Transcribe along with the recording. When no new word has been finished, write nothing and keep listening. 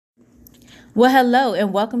Well, hello,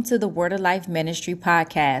 and welcome to the Word of Life Ministry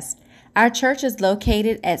podcast. Our church is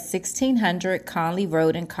located at 1600 Conley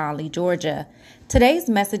Road in Conley, Georgia. Today's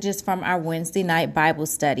message is from our Wednesday night Bible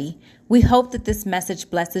study. We hope that this message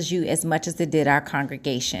blesses you as much as it did our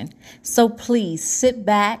congregation. So please sit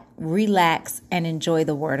back, relax, and enjoy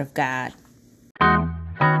the Word of God.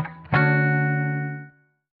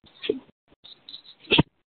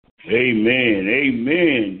 Amen.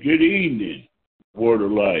 Amen. Good evening, Word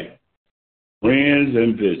of Life, friends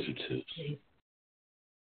and visitors.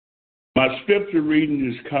 My scripture reading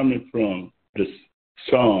is coming from the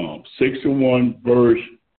Psalm 61, verse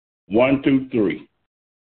 1 through 3.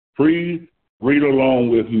 Please read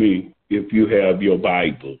along with me if you have your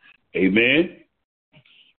Bibles. Amen.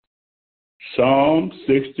 Psalm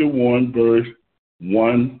 61, verse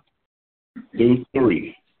 1 through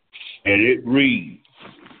 3. And it reads,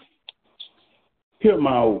 Hear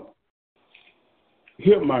my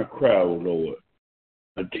cry, O Lord.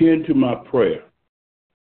 Attend to my prayer.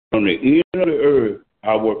 From the end of the earth,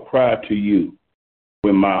 I will cry to you.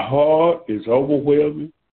 When my heart is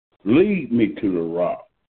overwhelming, lead me to the rock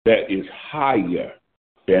that is higher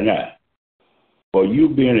than I. For you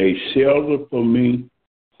being a shelter for me,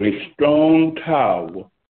 a strong tower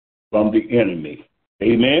from the enemy.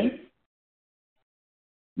 Amen.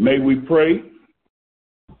 May we pray.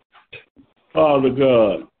 Father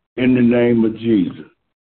God, in the name of Jesus,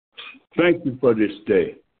 thank you for this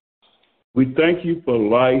day. We thank you for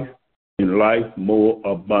life and life more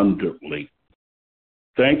abundantly.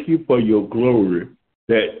 Thank you for your glory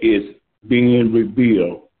that is being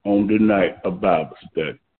revealed on the night of Bible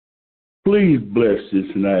study. Please bless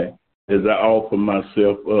this night as I offer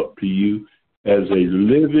myself up to you as a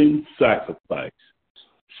living sacrifice.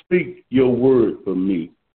 Speak your word for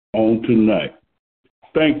me on tonight.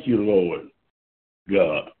 Thank you, Lord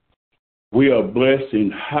God. We are blessed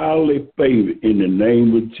and highly favored in the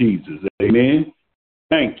name of Jesus. Amen.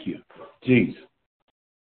 Thank you, Jesus.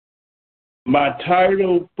 My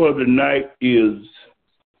title for the night is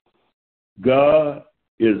God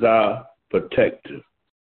is our protector.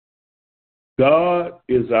 God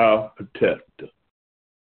is our protector.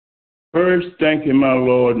 First, thanking my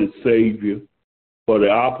Lord and Savior for the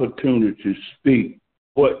opportunity to speak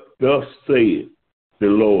what thus said the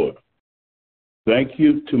Lord. Thank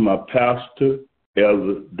you to my pastor,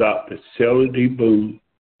 Elder Dr. Shelley D. Boone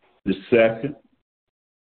II.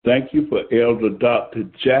 Thank you for Elder Dr.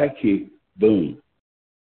 Jackie Boone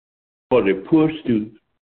for the push to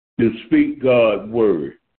speak God's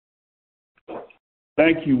word.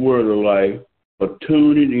 Thank you, Word of Life, for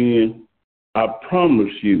tuning in. I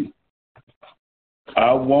promise you,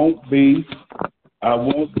 I won't be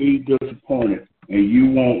disappointed, and you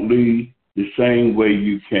won't leave the same way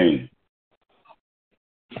you came.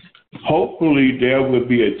 Hopefully, there will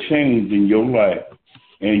be a change in your life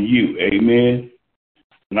and you. Amen.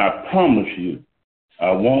 And I promise you,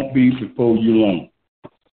 I won't be before you long.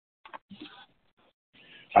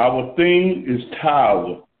 Our theme is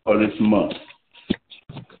Tower for this month.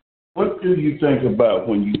 What do you think about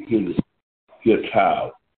when you hear your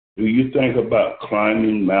tower? Do you think about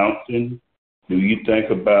climbing mountains? Do you think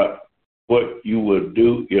about what you will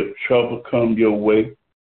do if trouble comes your way?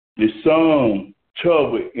 The song,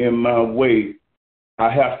 Trouble in My Way, I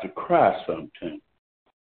have to cry sometimes.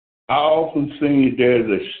 I often sing there's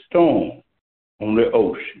a storm on the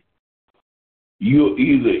ocean. You're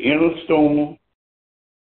either in a storm,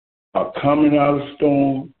 or coming out of a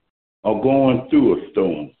storm, or going through a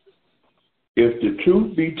storm. If the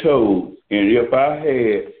truth be told, and if I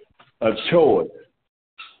had a choice,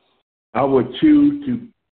 I would choose to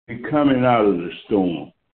be coming out of the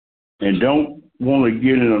storm and don't want to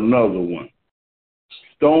get in another one.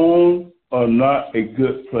 Storms are not a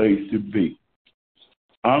good place to be.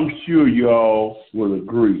 I'm sure you all will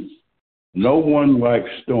agree. No one likes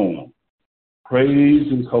storm.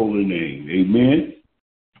 Praise His holy name. Amen.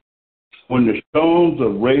 When the storms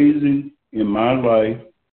are raging in my life,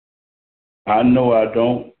 I know I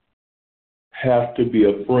don't have to be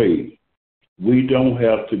afraid. We don't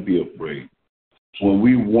have to be afraid. When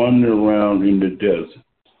we wander around in the desert,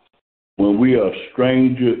 when we are a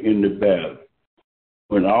stranger in the valley,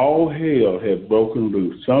 when all hell has broken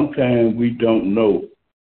loose, sometimes we don't know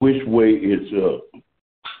which way is up.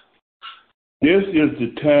 This is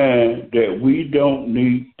the time that we don't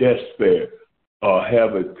need despair or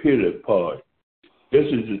have a pity party. This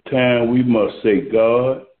is the time we must say,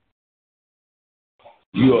 God,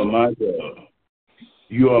 you are my God.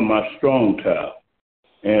 You are my strong tower.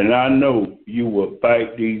 And I know you will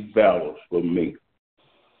fight these battles for me.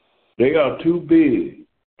 They are too big.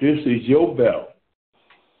 This is your battle.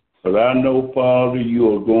 But I know, Father,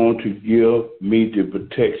 you are going to give me the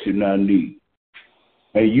protection I need.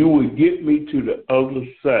 And you will get me to the other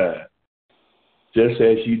side, just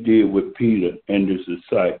as you did with Peter and his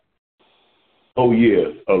disciples. Oh, yes,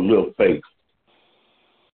 a little faith.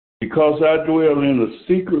 Because I dwell in the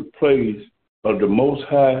secret place of the Most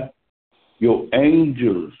High, your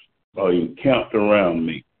angels are encamped around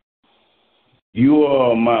me. You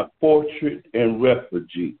are my fortress and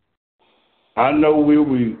refuge. I know we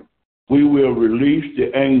will release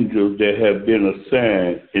the angels that have been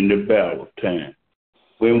assigned in the battle time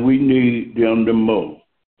when we need them the most.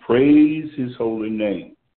 Praise his holy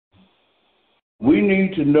name. We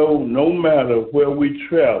need to know no matter where we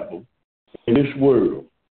travel in this world,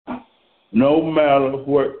 no matter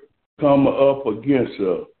what comes up against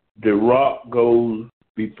us, the rock goes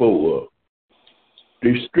before us.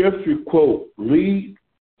 The scripture quote, lead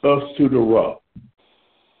us to the rock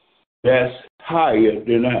that's higher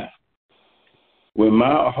than I. When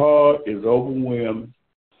my heart is overwhelmed,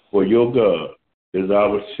 for your God is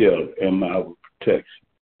our shelter and our protection.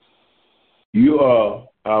 You are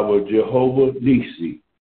our Jehovah Nissi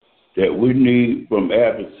that we need from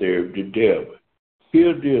adversary the devil.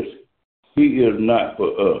 Hear this, he is not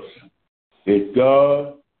for us. If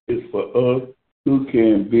God is for us, who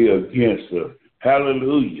can be against us?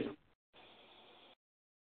 Hallelujah.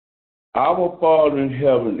 Our Father in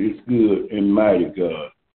heaven is good and mighty God.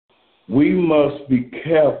 We must be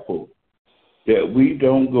careful that we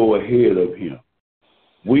don't go ahead of him.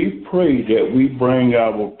 We pray that we bring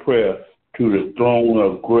our prayer to the throne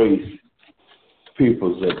of grace,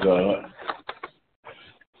 peoples of God.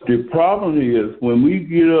 The problem is when we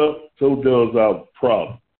get up, so does our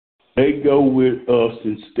problem. They go with us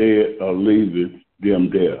instead of leaving them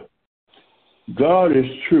there. God is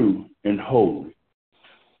true and holy.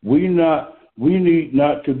 We need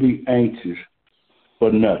not to be anxious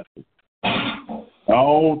for nothing.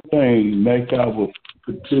 All things make our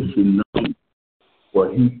petition known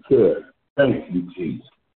what he cares. Thank you, Jesus.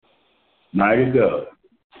 Mighty God.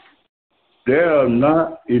 There are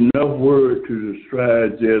not enough words to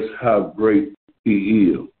describe just how great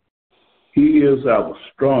he is. He is our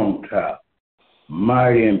strong tower,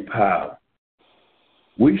 mighty in power.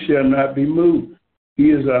 We shall not be moved.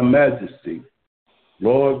 He is our majesty.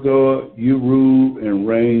 Lord God, you rule and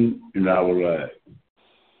reign in our lives.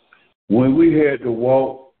 When we had to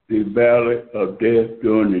walk the valley of death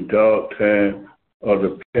during the dark time of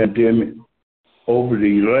the pandemic, over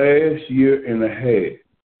the last year and a half,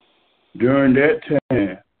 during that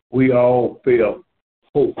time, we all felt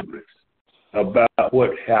hopeless about what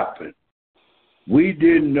happened. We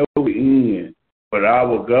didn't know the end, but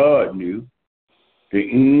our God knew the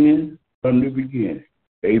end from the beginning.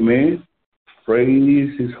 Amen.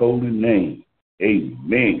 Praise his holy name.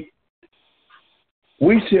 Amen.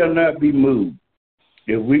 We shall not be moved.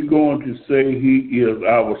 If we're going to say he is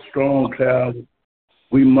our strong tower,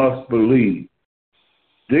 we must believe.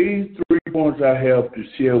 These 3 points I have to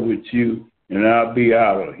share with you, and I'll be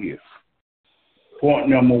out of here. Point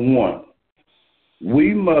number 1.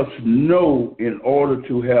 We must know in order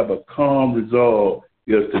to have a calm resolve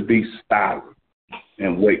is to be silent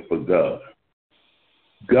and wait for God.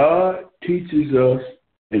 God teaches us,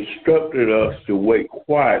 instructed us to wait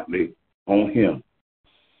quietly on him.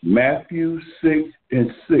 Matthew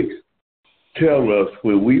 6:6 tell us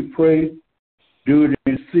when we pray, do it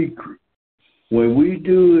in secret. When we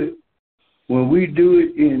do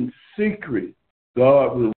it in secret,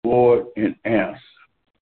 God will reward and answer.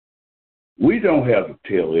 We don't have to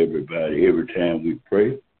tell everybody every time we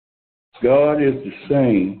pray. God is the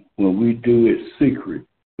same when we do it secret.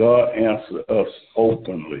 God answers us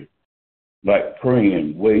openly. Like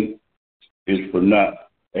praying, wait is for not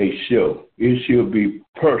a show. It should be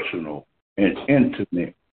personal and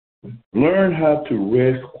intimate. Learn how to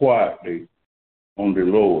rest quietly on the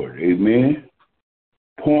Lord. Amen.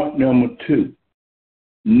 Point number 2.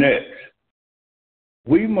 Next,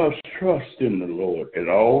 we must trust in the Lord at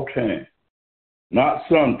all times, not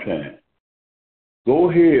sometimes. Go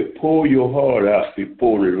ahead, pour your heart out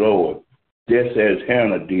before the Lord, just as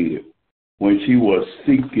Hannah did when she was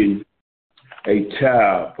seeking a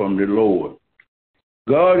child from the Lord.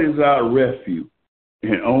 God is our refuge,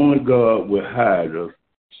 and only God will hide us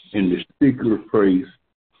in the secret place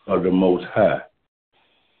of the Most High,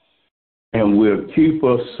 and will keep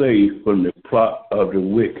us safe from the plot of the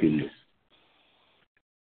wickedness.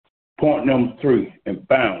 Point number 3, and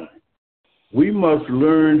finally, we must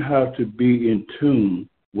learn how to be in tune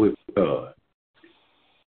with God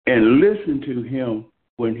and listen to him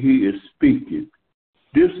when he is speaking.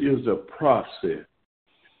 This is a process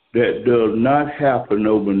that does not happen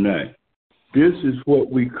overnight. This is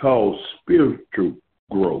what we call spiritual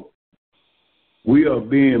growth. We are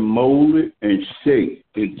being molded and shaped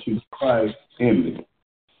into Christ's image.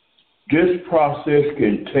 This process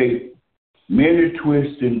can take many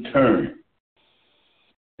twists and turns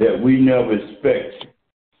that we never expected.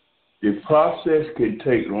 The process can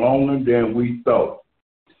take longer than we thought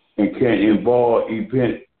and can involve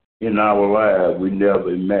events in our lives we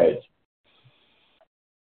never imagined.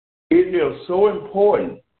 It is so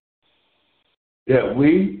important that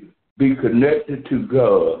we be connected to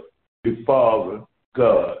God, the Father,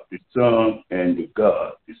 God, the Son, and the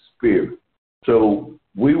God, the Spirit. So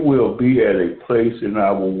we will be at a place in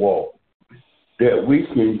our walk that we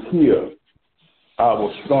can hear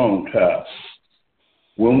our strong tower.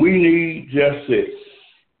 When we need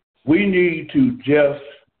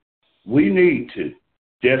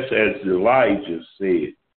just as Elijah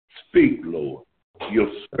said, speak, Lord, your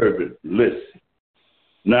servant listen.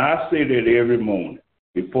 Now I say that every morning.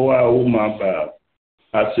 Before I open my Bible,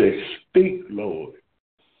 I say, speak, Lord,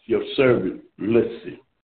 your servant listen.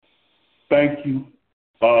 Thank you,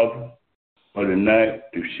 Father, for the night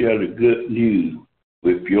to share the good news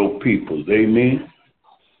with your people. Amen.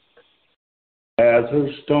 As a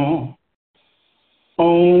storm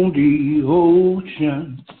on the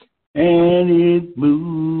ocean, and it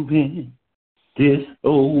moving this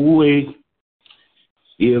way.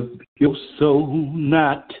 If your soul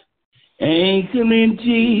not anchored in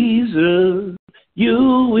Jesus, you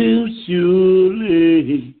will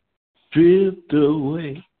surely drift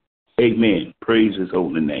away. Amen. Praise his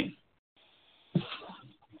holy name.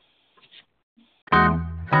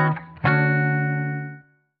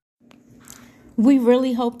 We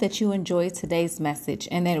really hope that you enjoyed today's message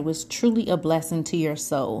and that it was truly a blessing to your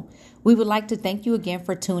soul. We would like to thank you again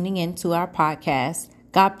for tuning in to our podcast.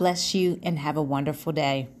 God bless you and have a wonderful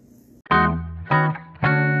day.